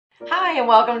Hi, and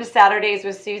welcome to Saturdays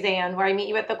with Suzanne, where I meet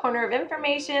you at the corner of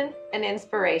information and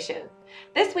inspiration.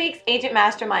 This week's Agent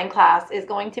Mastermind class is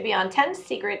going to be on 10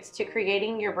 secrets to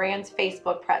creating your brand's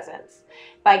Facebook presence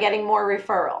by getting more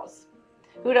referrals.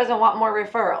 Who doesn't want more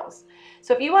referrals?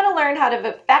 So if you want to learn how to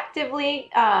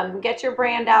effectively get your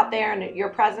brand out there and your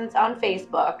presence on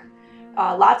Facebook,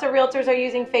 lots of realtors are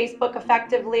using Facebook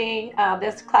effectively.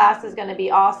 This class is going to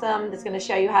be awesome. It's going to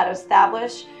show you how to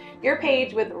establish your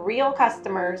page with real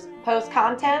customers, post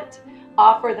content,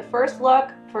 offer the first look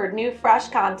for new fresh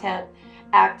content,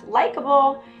 act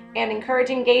likable, and encourage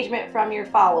engagement from your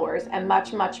followers, and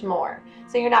much, much more.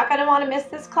 So you're not going to want to miss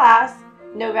this class.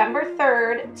 November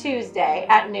 3rd, Tuesday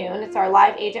at noon. It's our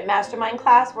live agent mastermind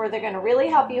class where they're going to really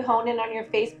help you hone in on your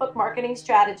Facebook marketing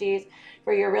strategies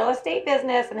for your real estate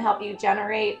business and help you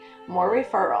generate more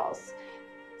referrals.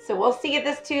 So we'll see you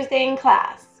this Tuesday in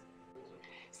class.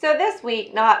 So this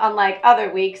week, not unlike other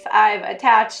weeks, I've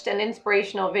attached an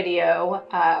inspirational video.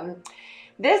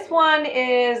 This one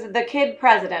is the kid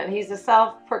president. He's a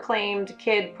self-proclaimed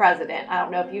kid president. I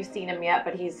don't know if you've seen him yet,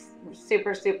 but he's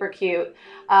super, super cute.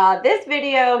 This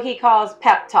video he calls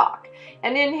Pep Talk.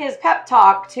 And in his pep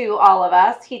talk to all of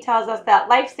us, he tells us that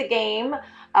life's a game,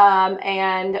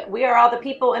 and we are all the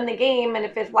people in the game. And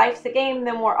if life's a game,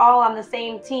 then we're all on the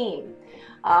same team.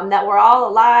 That we're all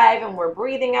alive and we're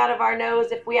breathing out of our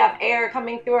nose. If we have air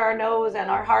coming through our nose and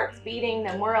our heart's beating,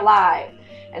 then we're alive.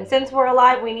 And since we're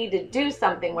alive, we need to do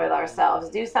something with ourselves,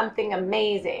 do something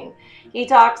amazing. He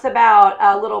talks about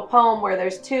a little poem where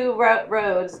there's two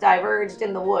roads diverged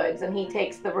in the woods, and he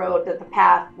takes the road to the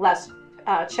path less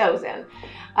chosen.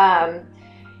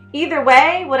 Either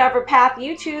way, whatever path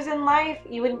you choose in life,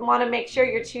 you would want to make sure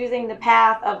you're choosing the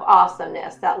path of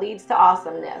awesomeness that leads to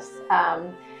awesomeness.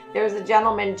 There's a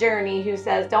gentleman, Journey, who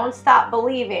says, don't stop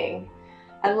believing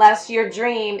unless your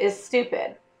dream is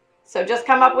stupid. So just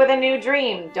come up with a new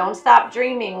dream. Don't stop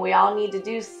dreaming. We all need to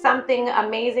do something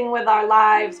amazing with our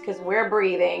lives because we're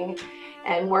breathing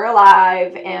and we're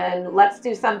alive, and let's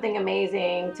do something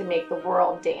amazing to make the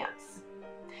world dance.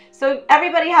 So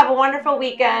everybody have a wonderful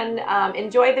weekend.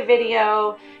 Enjoy the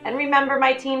video. And remember,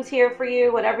 my team's here for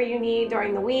you. Whatever you need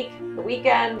during the week, the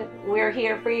weekend, we're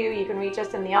here for you. You can reach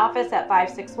us in the office at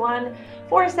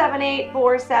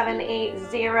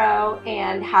 561-478-4780.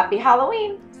 And happy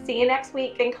Halloween. See you next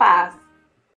week in class.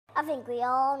 I think we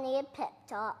all need a pep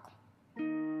talk.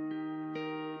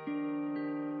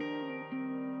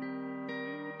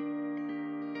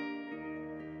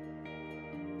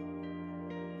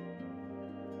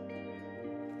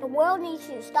 The world needs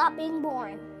you to stop being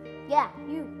boring. Yeah,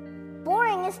 you.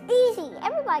 Boring is easy.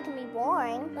 Everybody can be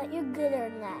boring, but you're gooder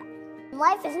than that.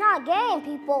 Life is not a game,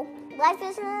 people. Life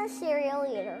isn't a cereal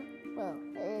either. Well,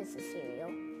 it is a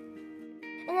cereal.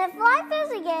 And if life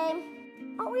is a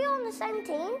game, aren't we all on the same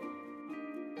team?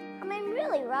 I mean,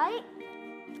 really, right?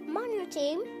 I'm on your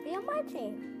team, be on my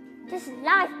team. This is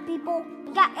life, people.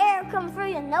 You got air coming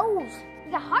through your nose.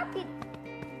 You got heartbeat.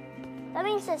 That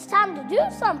means it's time to do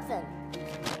something.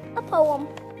 A poem.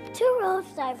 Two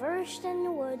roads diverged in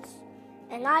the woods,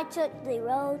 and I took the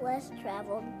road less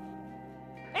traveled.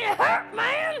 It hurt,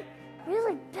 man!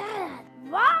 Really bad.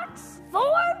 Rocks,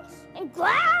 thorns, and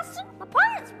glass. My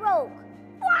pants broke.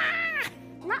 Wah!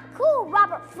 Not cool,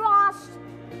 Robert Frost.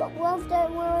 But what if there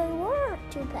really were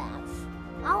two paths?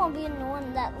 I want to be in the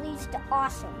one that leads to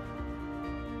awesome.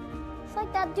 It's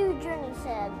like that dude Journey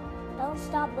said, don't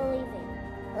stop believing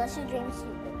unless your dream's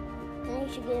stupid. Then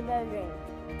you should get a better dream.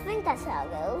 I think that's how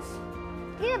it goes.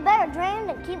 Get a better dream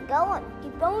and keep going.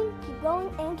 Keep going,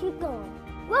 and keep going.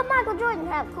 Will Michael Jordan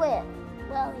have quit?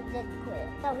 Well, he did quit.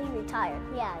 No, he retired.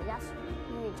 Yeah, yes,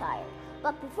 he retired.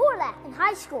 But before that, in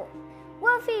high school,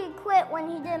 what if he quit when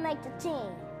he didn't make the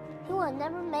team? He would have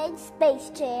never made Space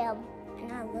Jam.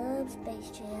 And I love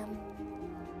Space Jam.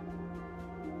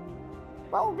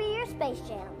 What will be your Space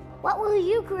Jam? What will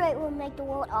you create will make the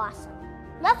world awesome?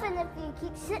 Nothing if you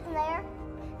keep sitting there.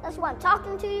 That's why I'm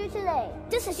talking to you today.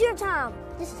 This is your time.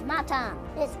 This is my time.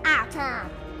 It's our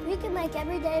time. We can make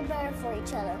every day better for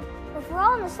each other. If we're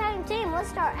all on the same team, let's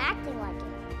start acting like it.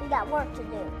 We got work to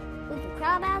do. We can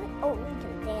cry about it, or we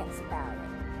can dance about it.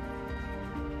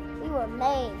 We were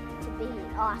made to be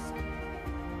awesome.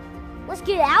 Let's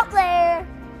get out there.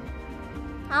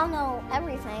 I don't know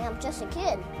everything. I'm just a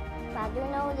kid. But I do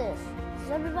know this.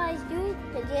 It's everybody's duty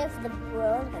to give the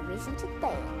world a reason to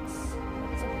dance.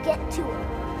 So get to it.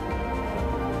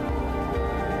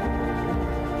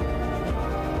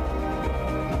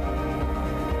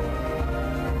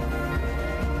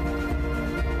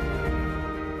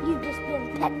 You've just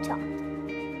been pep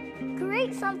talked.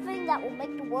 Create something that will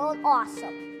make the world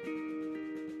awesome.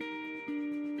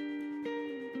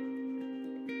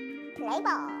 table.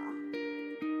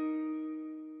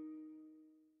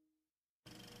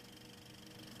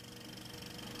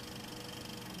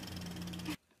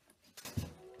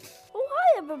 Oh,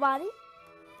 hi, everybody.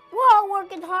 We're all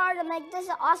working hard to make this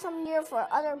an awesome year for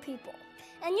other people.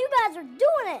 And you guys are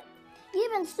doing it.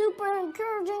 You've been super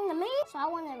encouraging to me, so I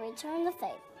want to return the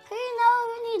favor. Who you know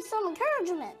who needs some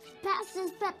encouragement? Pass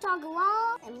this pep talk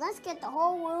along, and let's get the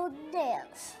whole world to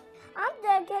dance. I'm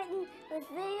dedicating this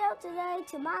video today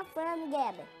to my friend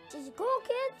Gabby. She's a cool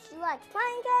kid, she likes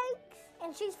pancakes,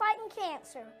 and she's fighting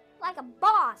cancer like a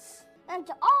boss. And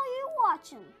to all you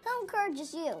watching, who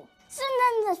encourages you? Send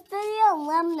them this video and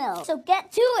let them know. So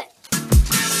get to it.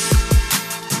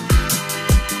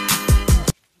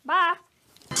 Bye.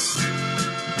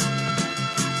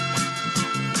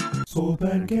 So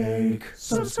pancake,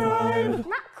 subscribe.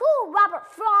 Not cool,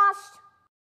 Robert Frost.